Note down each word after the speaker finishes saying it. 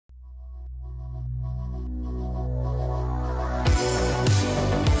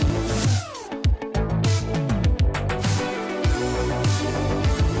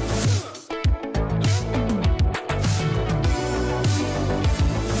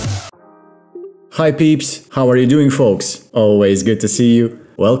Hi peeps, how are you doing folks? Always good to see you.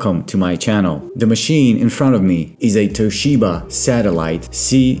 Welcome to my channel. The machine in front of me is a Toshiba Satellite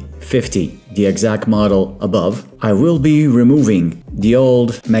C50, the exact model above. I will be removing the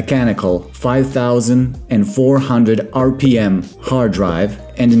old mechanical 5400 RPM hard drive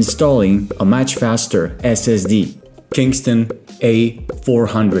and installing a much faster SSD, Kingston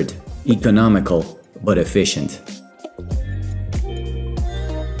A400, economical but efficient.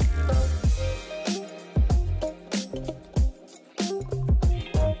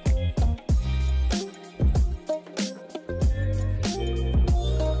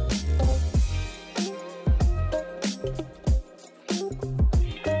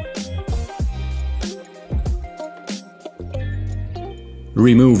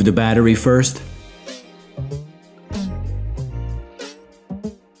 Remove the battery first.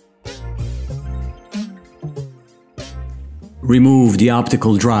 Remove the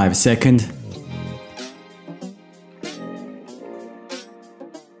optical drive second.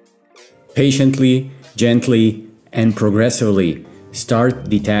 Patiently, gently, and progressively start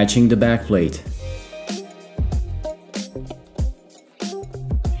detaching the backplate.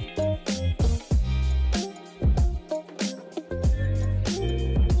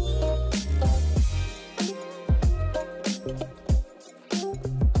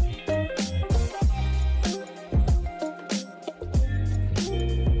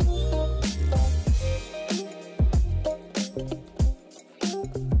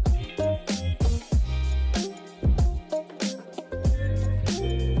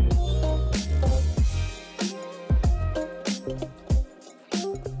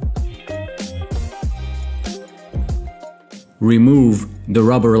 Remove the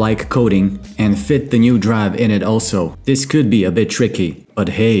rubber-like coating and fit the new drive in it also. This could be a bit tricky, but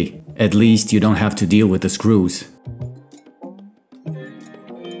hey, at least you don't have to deal with the screws.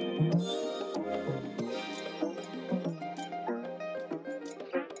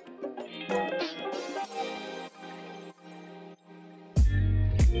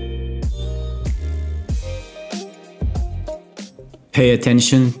 Pay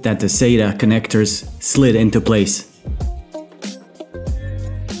attention that the SATA connectors slid into place.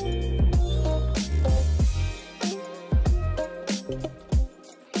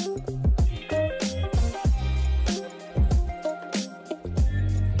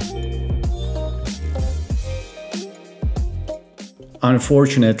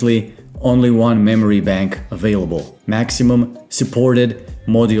 Unfortunately, only one memory bank available. Maximum supported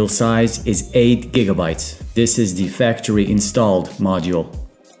module size is 8 GB. This is the factory installed module.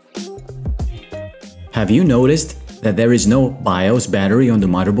 Have you noticed that there is no BIOS battery on the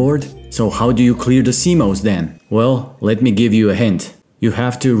motherboard? So how do you clear the CMOS then? Well, let me give you a hint. You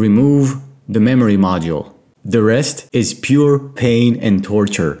have to remove the memory module. The rest is pure pain and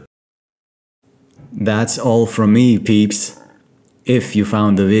torture. That's all from me, peeps. If you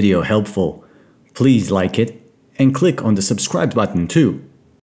found the video helpful, please like it and click on the subscribe button too.